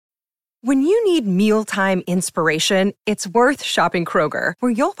When you need mealtime inspiration, it's worth shopping Kroger,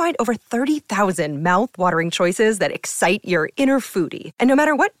 where you'll find over 30,000 mouth-watering choices that excite your inner foodie. And no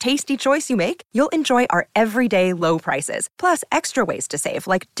matter what tasty choice you make, you'll enjoy our everyday low prices, plus extra ways to save,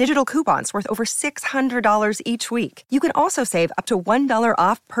 like digital coupons worth over $600 each week. You can also save up to $1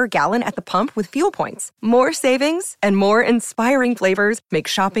 off per gallon at the pump with fuel points. More savings and more inspiring flavors make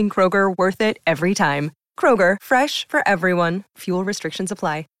shopping Kroger worth it every time. Kroger, fresh for everyone. Fuel restrictions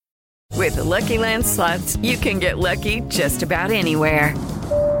apply. With the Lucky Land Slots, you can get lucky just about anywhere.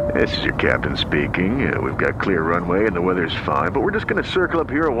 This is your captain speaking. We've got clear runway and the weather's fine, but we're just going to circle up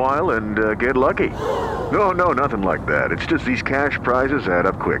here a while and get lucky. No, nothing like that. It's just these cash prizes add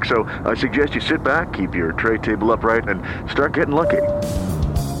up quick. So I suggest you sit back, keep your tray table upright, and start getting lucky.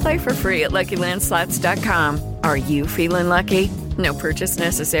 Play for free at LuckyLandSlots.com. Are you feeling lucky? No purchase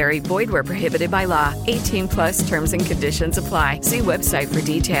necessary. Void where prohibited by law. 18 plus terms and conditions apply. See website for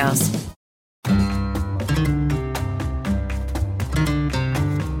details.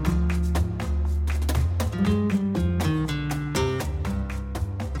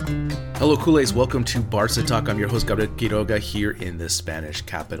 Hello, Kool-Aids. Welcome to Barca Talk. I'm your host, Gabriel Quiroga, here in the Spanish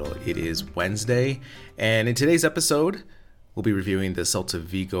capital. It is Wednesday, and in today's episode, we'll be reviewing the Celta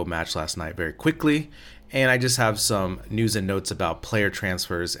Vigo match last night very quickly. And I just have some news and notes about player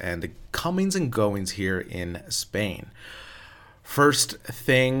transfers and the comings and goings here in Spain. First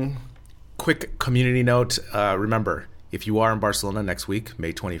thing, quick community note. Remember, if you are in Barcelona next week,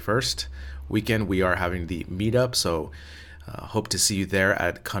 May 21st weekend, we are having the meetup. So hope to see you there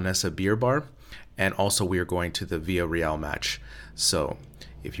at Conesa Beer Bar. And also we are going to the Villarreal match. So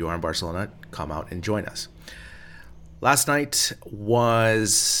if you are in Barcelona, come out and join us. Last night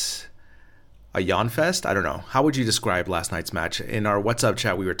was a yawn fest? I don't know. How would you describe last night's match? In our WhatsApp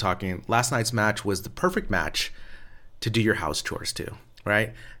chat, we were talking, last night's match was the perfect match to do your house chores to,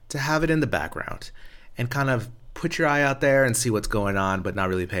 right? To have it in the background and kind of put your eye out there and see what's going on, but not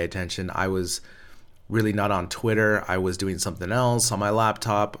really pay attention. I was really not on Twitter. I was doing something else on my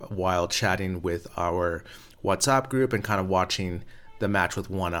laptop while chatting with our WhatsApp group and kind of watching the match with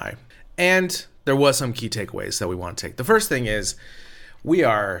one eye. And there was some key takeaways that we want to take. The first thing is we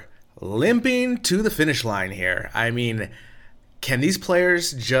are limping to the finish line here. I mean, can these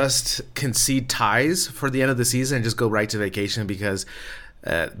players just concede ties for the end of the season and just go right to vacation? Because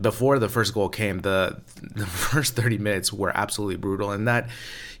before the first goal came, the first 30 minutes were absolutely brutal. And that,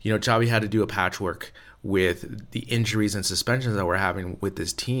 Xavi had to do a patchwork with the injuries and suspensions that we're having with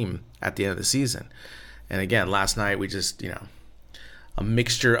this team at the end of the season. And again, last night we just, a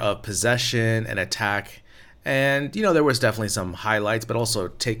mixture of possession and attack. And, there was definitely some highlights, but also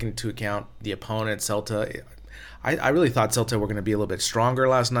taking into account the opponent, Celta. I really thought Celta were going to be a little bit stronger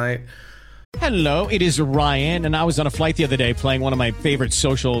last night. Hello, it is Ryan, and I was on a flight the other day playing one of my favorite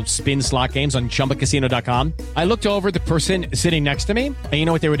social spin slot games on ChumbaCasino.com. I looked over the person sitting next to me, and you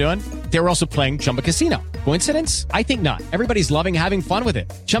know what they were doing? They were also playing Chumba Casino. Coincidence? I think not. Everybody's loving having fun with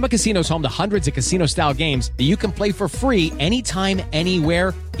it. Chumba Casino is home to hundreds of casino-style games that you can play for free anytime,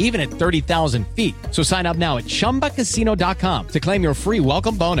 anywhere, even at 30,000 feet. So sign up now at ChumbaCasino.com to claim your free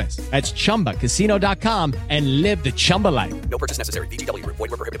welcome bonus. That's ChumbaCasino.com and live the Chumba life. No purchase necessary. VGW. Void where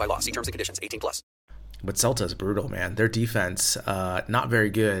prohibited by law. See terms and conditions. 18 plus. But Celta's brutal, man. Their defense, not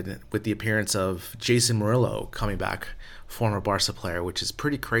very good, with the appearance of Jason Murillo coming back, former Barca player, which is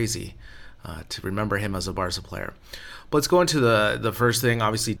pretty crazy to remember him as a Barca player. But let's go into the first thing.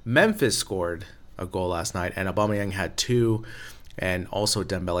 Obviously, Memphis scored a goal last night, and Aubameyang had 2, and also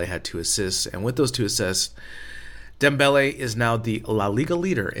Dembele had 2 assists. And with those 2 assists, Dembele is now the La Liga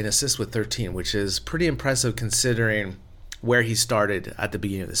leader in assists with 13, which is pretty impressive considering where he started at the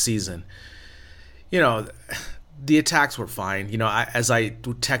beginning of the season. The attacks were fine. As I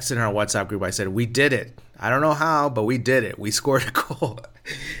texted in our WhatsApp group, I said, we did it. I don't know how, but we did it. We scored a goal.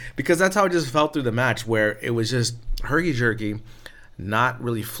 Because that's how it just felt through the match, where it was just herky-jerky, not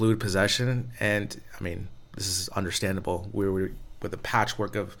really fluid possession. And, this is understandable. We were with a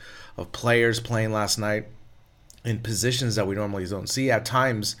patchwork of players playing last night in positions that we normally don't see. At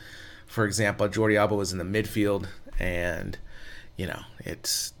times, for example, Jordi Alba was in the midfield, and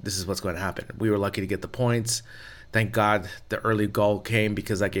this is what's going to happen. We were lucky to get the points. Thank God the early goal came,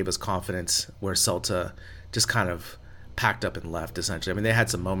 because that gave us confidence, where Celta just kind of packed up and left, essentially. They had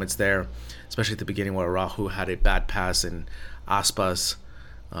some moments there, especially at the beginning, where Araujo had a bad pass and Aspas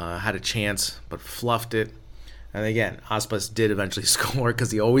had a chance but fluffed it. And again, Aspas did eventually score,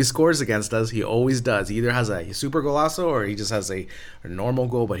 because he always scores against us. He always does. He either has a super golazo or he just has a normal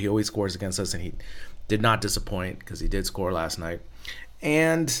goal, but he always scores against us, and he did not disappoint, because he did score last night.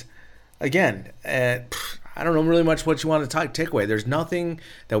 And again, I don't know really much what you want to take away. There's nothing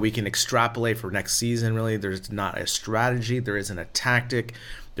that we can extrapolate for next season, really. There's not a strategy. There isn't a tactic.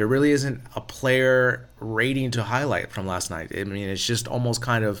 There really isn't a player rating to highlight from last night. I mean, it's just almost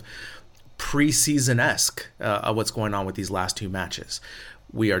kind of preseason-esque of what's going on with these last two matches.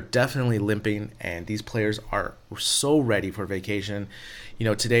 We are definitely limping, and these players are so ready for vacation. You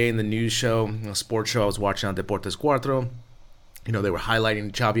know, today in the news show, sports show I was watching on Deportes Cuatro, you know, they were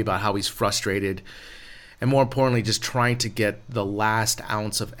highlighting Xavi about how he's frustrated and more importantly, just trying to get the last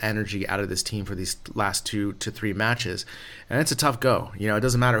ounce of energy out of this team for these last 2 to 3 matches. And it's a tough go. You know, it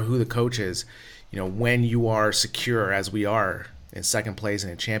doesn't matter who the coach is. You know, when you are secure, as we are in second place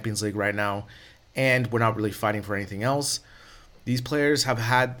in the Champions League right now, and we're not really fighting for anything else, these players have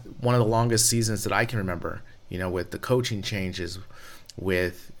had one of the longest seasons that I can remember, you know, with the coaching changes,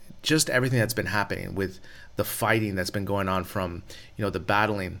 with just everything that's been happening, with the fighting that's been going on from, you know, the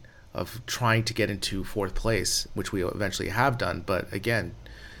battling of trying to get into fourth place, which we eventually have done. But again,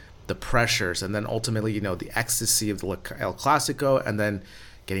 the pressures and then ultimately, you know, the ecstasy of the El Clasico and then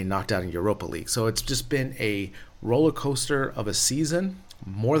getting knocked out in Europa League. So it's just been a roller coaster of a season,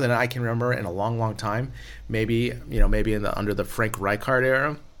 more than I can remember in a long, long time. Maybe, you know, maybe under the Frank Rijkaard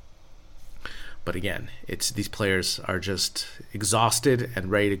era. But again, these players are just exhausted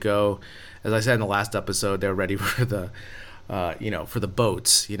and ready to go. As I said in the last episode, they're ready for the for the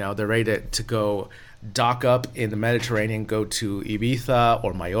boats. You know, they're ready to go dock up in the Mediterranean, go to Ibiza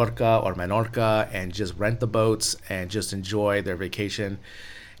or Mallorca or Menorca and just rent the boats and just enjoy their vacation,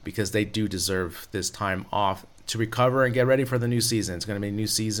 because they do deserve this time off to recover and get ready for the new season. It's going to be a new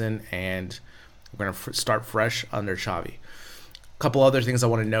season, and we're going to start fresh under Xavi. A couple other things I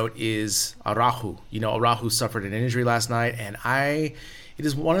want to note is Araujo. You know, Araujo suffered an injury last night, and it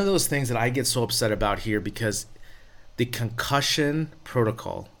is one of those things that I get so upset about here, because the concussion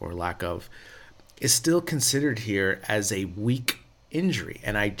protocol, or lack of, is still considered here as a weak injury,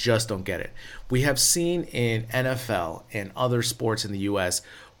 and I just don't get it. We have seen in NFL and other sports in the US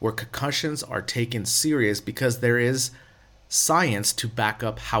where concussions are taken serious because there is science to back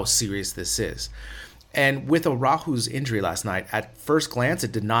up how serious this is. And with Araujo's injury last night, at first glance,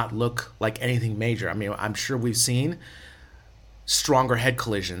 it did not look like anything major. I mean, I'm sure we've seen stronger head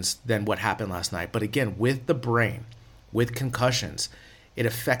collisions than what happened last night. But again, with the brain, with concussions, it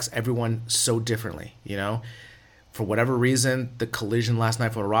affects everyone so differently, you know? For whatever reason, the collision last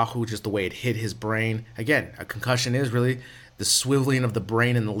night for Araujo, just the way it hit his brain. Again, a concussion is really the swiveling of the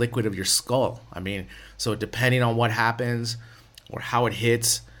brain in the liquid of your skull. I mean, so depending on what happens or how it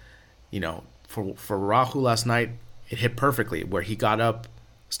hits, you know, for Araujo last night, it hit perfectly, where he got up,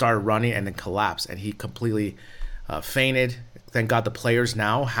 started running, and then collapsed, and he completely fainted. Thank God the players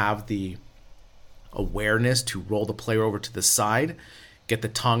now have the awareness to roll the player over to the side, get the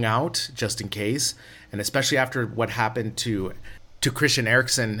tongue out just in case. And especially after what happened to Christian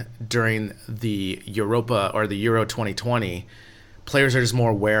Eriksen during the Europa or the Euro 2020, players are just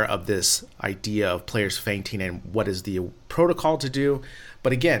more aware of this idea of players fainting and what is the protocol to do.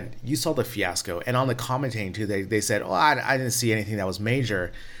 But again, you saw the fiasco, and on the commentating too, they said, oh, I didn't see anything that was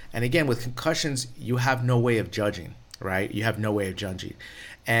major. And again, with concussions, you have no way of judging, right? You have no way of judging.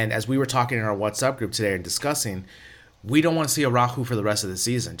 And as we were talking in our WhatsApp group today and discussing, we don't want to see Araujo for the rest of the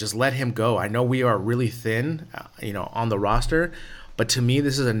season. Just let him go. I know we are really thin, on the roster, but to me,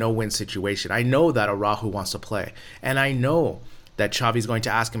 this is a no-win situation. I know that Araujo wants to play, and I know that Xavi's going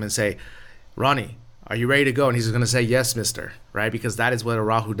to ask him and say, Ronnie, are you ready to go? And he's going to say, yes, mister, right? Because that is what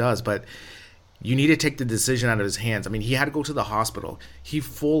Araujo does. But you need to take the decision out of his hands. I mean, he had to go to the hospital. He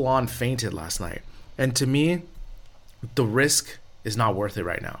full-on fainted last night. And to me, the risk is not worth it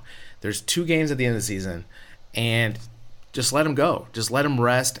right now. There's 2 games at the end of the season, and just let him go. Just let him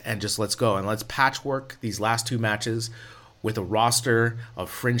rest, and just let's go. And let's patchwork these last 2 matches with a roster of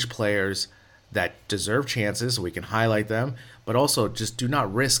fringe players that deserve chances so we can highlight them, but also just do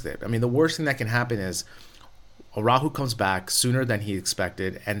not risk it. I mean, the worst thing that can happen is Araujo comes back sooner than he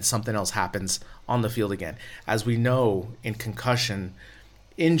expected and something else happens on the field again. As we know, in concussion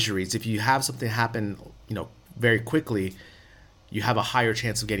injuries, if you have something happen, very quickly, you have a higher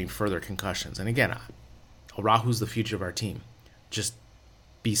chance of getting further concussions. And again, Araujo's the future of our team. Just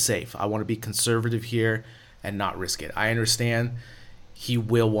be safe. I want to be conservative here and not risk it. I understand he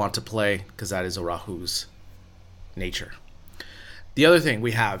will want to play because that is Araujo's nature. The other thing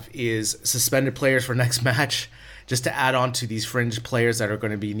we have is suspended players for next match. Just to add on to these fringe players that are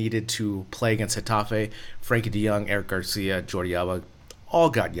going to be needed to play against Getafe, Frankie de Jong, Eric Garcia, Jordi Alba, all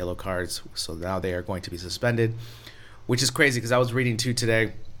got yellow cards. So now they are going to be suspended, which is crazy because I was reading too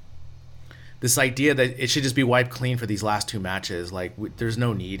today this idea that it should just be wiped clean for these last 2 matches. Like, there's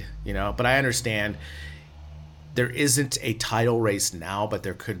no need, But I understand there isn't a title race now, but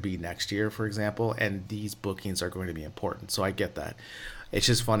there could be next year, for example, and these bookings are going to be important. So I get that. It's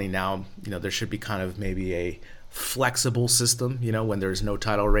just funny now, there should be kind of maybe a flexible system, when there's no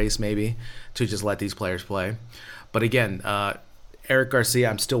title race, maybe, to just let these players play. But again, Eric Garcia,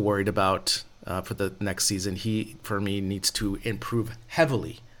 I'm still worried about for the next season. He, for me, needs to improve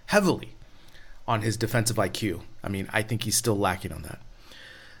heavily on his defensive IQ. I mean, I think he's still lacking on that.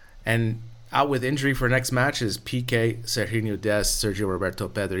 And out with injury for next match is Piqué, Serginho Dest, Sergio Roberto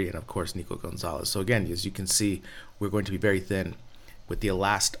Pedri, and of course Nico Gonzalez. So again, as you can see, we're going to be very thin with the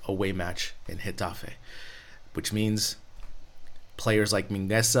last away match in Getafe, which means players like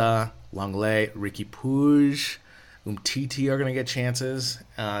Mingueza, Langley, Ricky Puig, Umtiti are going to get chances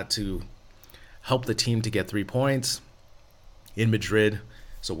to help the team to get 3 points in Madrid.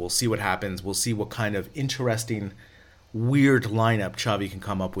 So we'll see what happens. We'll see what kind of interesting, weird lineup Xavi can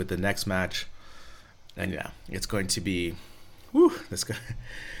come up with the next match. And yeah, it's going to be...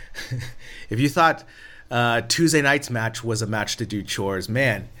 If you thought Tuesday night's match was a match to do chores,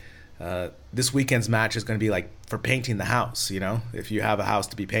 man, this weekend's match is going to be like for painting the house, if you have a house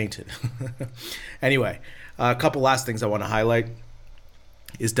to be painted. Anyway, a couple last things I want to highlight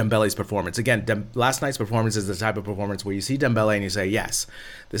is Dembele's performance. Again, last night's performance is the type of performance where you see Dembele and you say, yes,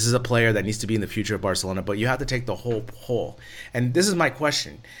 this is a player that needs to be in the future of Barcelona, but you have to take the whole. And this is my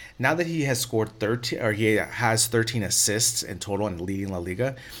question. Now that he has scored 13, or he has 13 assists in total and leading La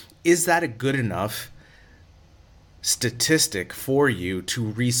Liga, is that a good enough statistic for you to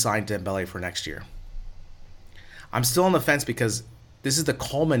re-sign Dembele for next year? I'm still on the fence because this is the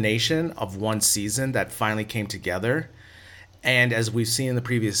culmination of one season that finally came together. And as we've seen in the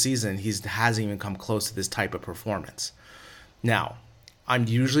previous season, he hasn't even come close to this type of performance. Now, I'm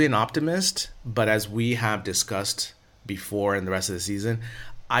usually an optimist, but as we have discussed before in the rest of the season,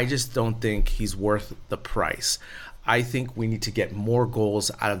 I just don't think he's worth the price. I think we need to get more goals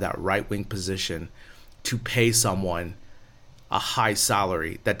out of that right wing position to pay someone a high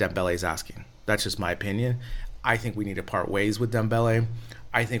salary that Dembele is asking. That's just my opinion. I think we need to part ways with Dembele.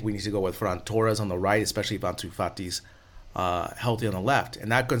 I think we need to go with Ferran Torres on the right, especially if Ansu Fati's healthy on the left.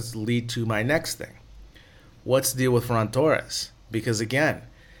 And that could lead to my next thing. What's the deal with Ferran Torres? Because again,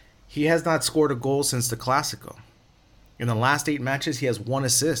 he has not scored a goal since the Clásico. In the last 8 matches, he has 1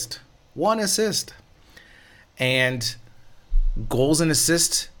 assist. 1 assist. And goals and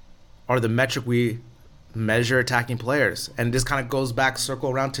assists are the metric we measure attacking players. And this kind of goes back, circle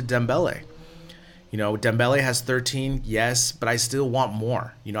around to Dembele. Dembele has 13, yes, but I still want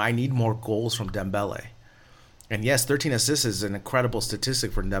more. I need more goals from Dembele. And yes, 13 assists is an incredible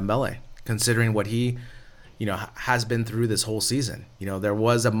statistic for Dembele, considering what he, has been through this whole season. There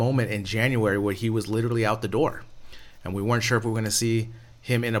was a moment in January where he was literally out the door, and we weren't sure if we were going to see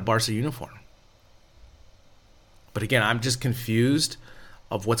him in a Barca uniform. But again, I'm just confused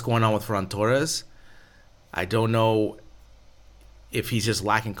of what's going on with Ferran Torres. I don't know if he's just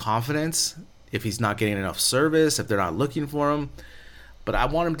lacking confidence, if he's not getting enough service, if they're not looking for him. But I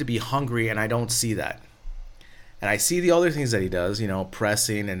want him to be hungry, and I don't see that. And I see the other things that he does,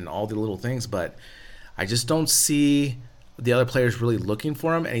 pressing and all the little things, but I just don't see the other players really looking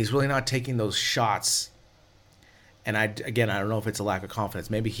for him, and he's really not taking those shots. And I don't know if it's a lack of confidence.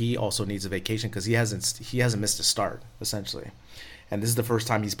 Maybe he also needs a vacation because he hasn't missed a start, essentially. And this is the first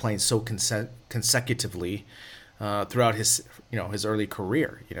time he's playing so consecutively throughout his early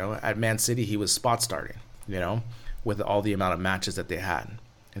career. At Man City, he was spot starting, with all the amount of matches that they had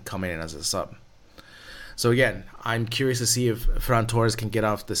and coming in as a sub. So again, I'm curious to see if Ferran Torres can get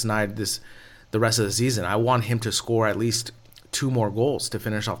off this night, the rest of the season. I want him to score at least 2 more goals to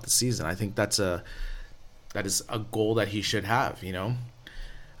finish off the season. I think that is a goal that he should have.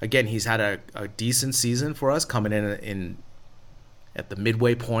 Again, he's had a decent season for us, coming in at the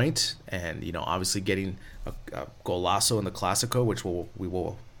midway point, and obviously getting a golazo in the Clásico, which we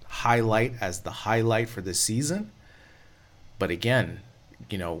will highlight as the highlight for this season. But again,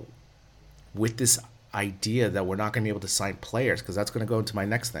 with this idea that we're not going to be able to sign players, because that's going to go into my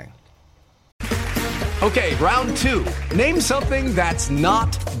next thing. Okay, round 2. Name something that's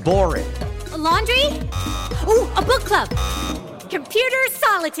not boring. A laundry? Ooh, a book club. Computer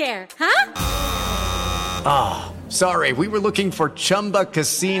solitaire, huh? Sorry, we were looking for Chumba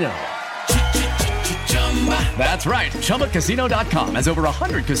Casino. That's right, ChumbaCasino.com has over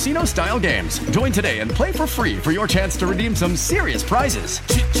 100 casino-style games. Join today and play for free for your chance to redeem some serious prizes.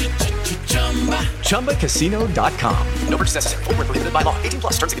 ChumbaCasino.com. No purchase necessary. Void where prohibited by law. 18+.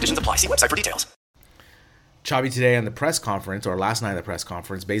 Terms and conditions apply. See website for details. Xavi today on the press conference, or last night at the press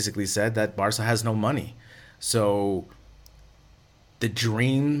conference, basically said that Barca has no money. So the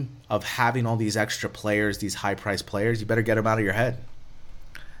dream of having all these extra players, these high-priced players, you better get them out of your head,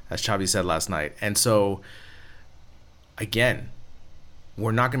 as Xavi said last night. And so, again,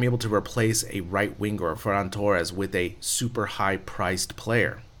 we're not going to be able to replace a right winger or Ferran Torres with a super high-priced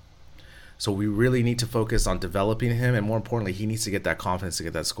player. So we really need to focus on developing him, and more importantly, he needs to get that confidence to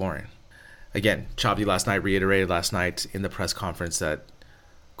get that scoring. Again, Xavi last night reiterated last night in the press conference that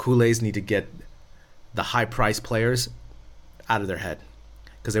Culés need to get the high-priced players out of their head.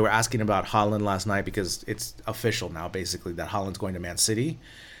 Because they were asking about Haaland last night, because it's official now, basically, that Haaland's going to Man City.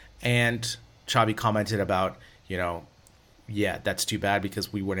 And Xavi commented about, yeah, that's too bad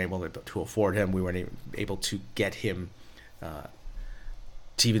because we weren't able to afford him. We weren't able to get him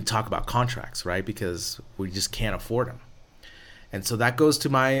to even talk about contracts, right? Because we just can't afford him. And so that goes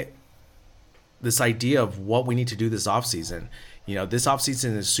to this idea of what we need to do this offseason. This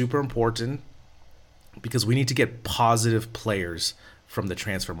offseason is super important because we need to get positive players from the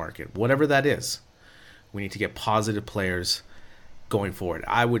transfer market, whatever that is. We need to get positive players going forward.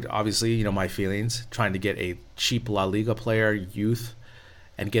 I would obviously, my feelings, trying to get a cheap La Liga player, youth,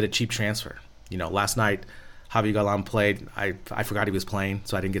 and get a cheap transfer. Last night, Javi Galán played. I forgot he was playing,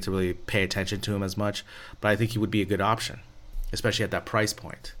 so I didn't get to really pay attention to him as much. But I think he would be a good option, especially at that price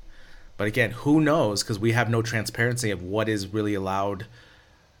point. But again, who knows? Because we have no transparency of what is really allowed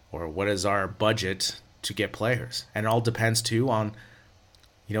or what is our budget to get players. And it all depends, too, on,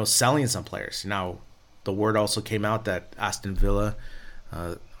 selling some players. Now, the word also came out that Aston Villa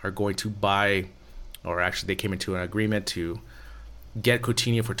are going to buy, or actually they came into an agreement to get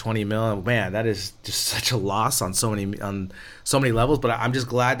Coutinho for 20 million. Man, that is just such a loss on so many levels. But I'm just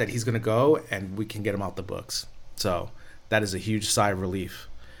glad that he's going to go and we can get him out the books. So that is a huge sigh of relief.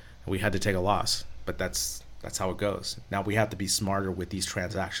 We had to take a loss, but that's how it goes. Now we have to be smarter with these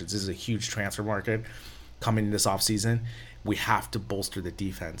transactions. This is a huge transfer market coming in this offseason. We have to bolster the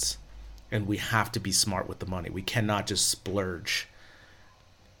defense, and we have to be smart with the money. We cannot just splurge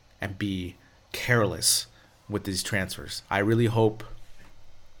and be careless with these transfers. I really hope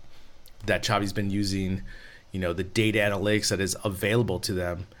that Xavi's been using, the data analytics that is available to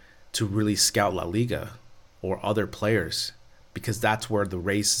them to really scout La Liga or other players, because that's where the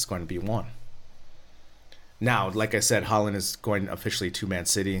race is going to be won. Now, like I said, Haaland is going officially to Man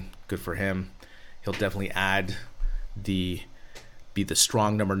City. Good for him. He'll definitely be the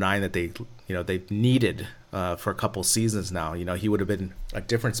strong number 9 that they've needed for a couple seasons now. He would have been a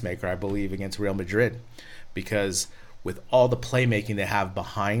difference maker, I believe, against Real Madrid, because with all the playmaking they have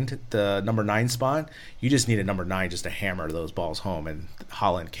behind the number 9 spot, you just need a number 9 just to hammer those balls home, and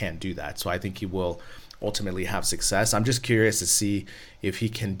Haaland can't do that. So I think he will ultimately have success. I'm just curious to see if he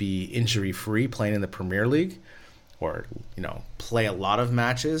can be injury-free playing in the Premier League, or play a lot of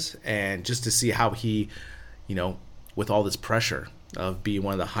matches, and just to see how he, with all this pressure of being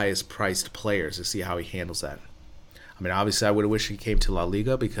one of the highest priced players, to see how he handles that. I mean, obviously I would have wished he came to La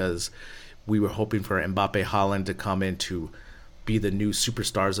Liga, because we were hoping for Mbappe, Haaland to come in to be the new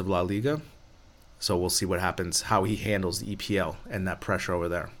superstars of La Liga. So we'll see what happens, how he handles the EPL and that pressure over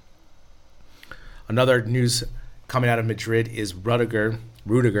there. Another news coming out of Madrid is Rudiger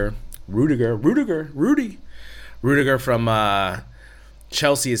from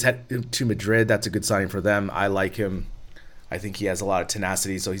Chelsea is headed to Madrid. That's a good signing for them. I like him. I think he has a lot of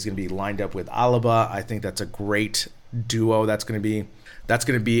tenacity, so he's going to be lined up with Alaba. I think that's a great duo. That's going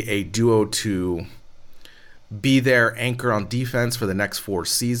to be a duo to be their anchor on defense for the next 4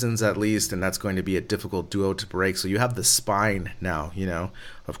 seasons at least, and that's going to be a difficult duo to break. So you have the spine now,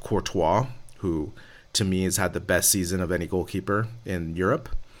 of Courtois, who to me has had the best season of any goalkeeper in Europe.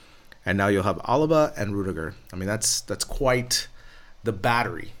 And now you'll have Alaba and Rudiger. I mean, that's quite the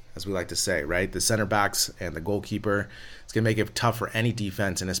battery, as we like to say, right? The center backs and the goalkeeper. It's going to make it tough for any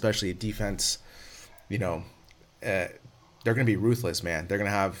defense, and especially a defense, they're going to be ruthless, man. They're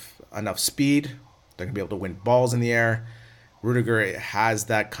going to have enough speed. They're going to be able to win balls in the air. Rudiger has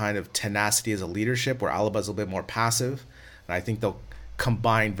that kind of tenacity as a leadership, where Alaba's a little bit more passive. And I think they'll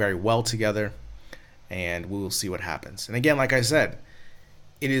combine very well together, and we will see what happens. And again, like I said,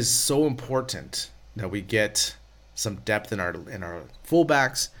 it is so important that we get some depth in our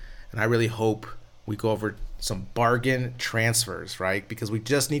fullbacks, and I really hope we go over some bargain transfers, right? Because we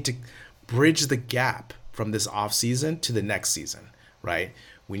just need to bridge the gap from this offseason to the next season, right?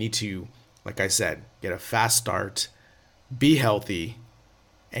 We need to, like I said, get a fast start, be healthy,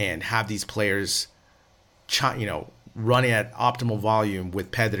 and have these players, running at optimal volume with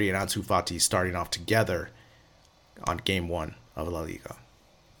Pedri and Ansu Fati starting off together on game 1 of La Liga.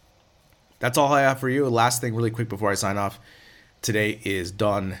 That's all I have for you. Last thing really quick before I sign off. Today is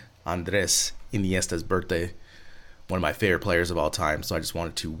Don Andres Iniesta's birthday. one of my favorite players of all time. So I just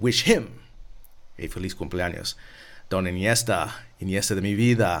wanted to wish him a feliz cumpleaños. Don Iniesta de mi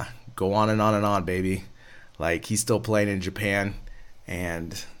vida. Go on and on and on, baby. Like, he's still playing in Japan.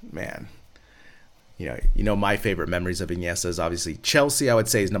 And, man, you know my favorite memories of Iniesta is obviously Chelsea, I would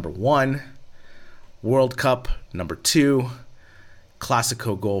say, is number 1. World Cup, number 2.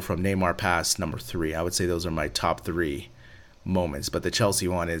 Classico goal from Neymar pass, number 3. I would say those are my top 3 moments. But the Chelsea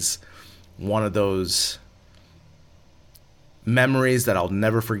one is one of those memories that I'll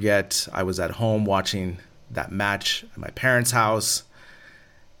never forget. I was at home watching that match at my parents' house,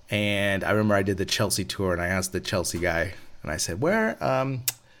 and I remember I did the Chelsea tour, and I asked the Chelsea guy, and I said,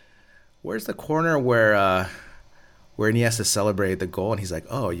 where's the corner where Iniesta celebrated the goal? And he's like,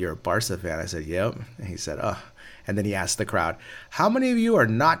 oh, you're a Barca fan. I said, yep. And he said, oh. And then he asked the crowd, how many of you are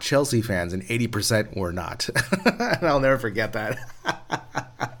not Chelsea fans? And 80% were not. And I'll never forget that.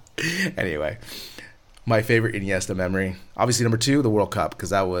 Anyway, my favorite Iniesta memory, obviously number 2, the World Cup, because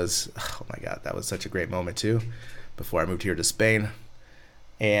that was, oh my God, that was such a great moment too, before I moved here to Spain.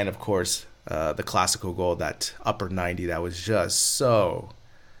 And of course, the classical goal, that upper 90, that was just so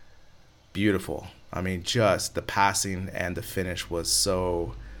beautiful. I mean, just the passing and the finish was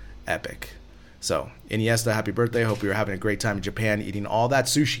so epic. So, Iniesta, happy birthday. Hope you're having a great time in Japan eating all that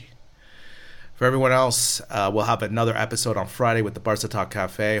sushi. For everyone else, we'll have another episode on Friday with the Barca Talk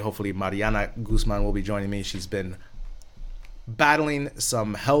Cafe. Hopefully, Mariana Guzman will be joining me. She's been battling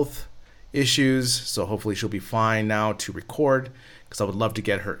some health issues, so hopefully she'll be fine now to record, because I would love to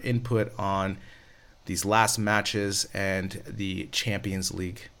get her input on these last matches and the Champions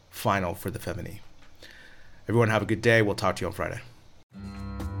League final for the Femení. Everyone have a good day. We'll talk to you on Friday.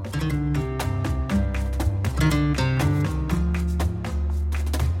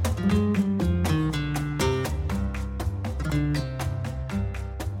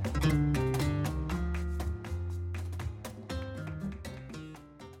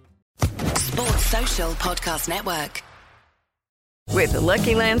 Social Podcast Network. With the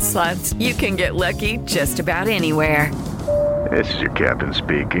Lucky Land Slots, you can get lucky just about anywhere. This is your captain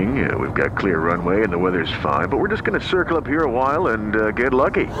speaking. We've got clear runway and the weather's fine, but we're just going to circle up here a while and get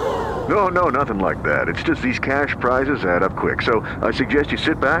lucky. No, nothing like that. It's just these cash prizes add up quick. So I suggest you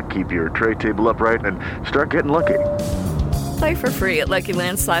sit back, keep your tray table upright, and start getting lucky. Play for free at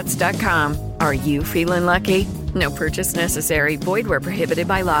LuckyLandSlots.com. Are you feeling lucky? No purchase necessary. Void where prohibited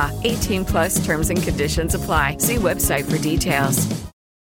by law. 18+ terms and conditions apply. See website for details.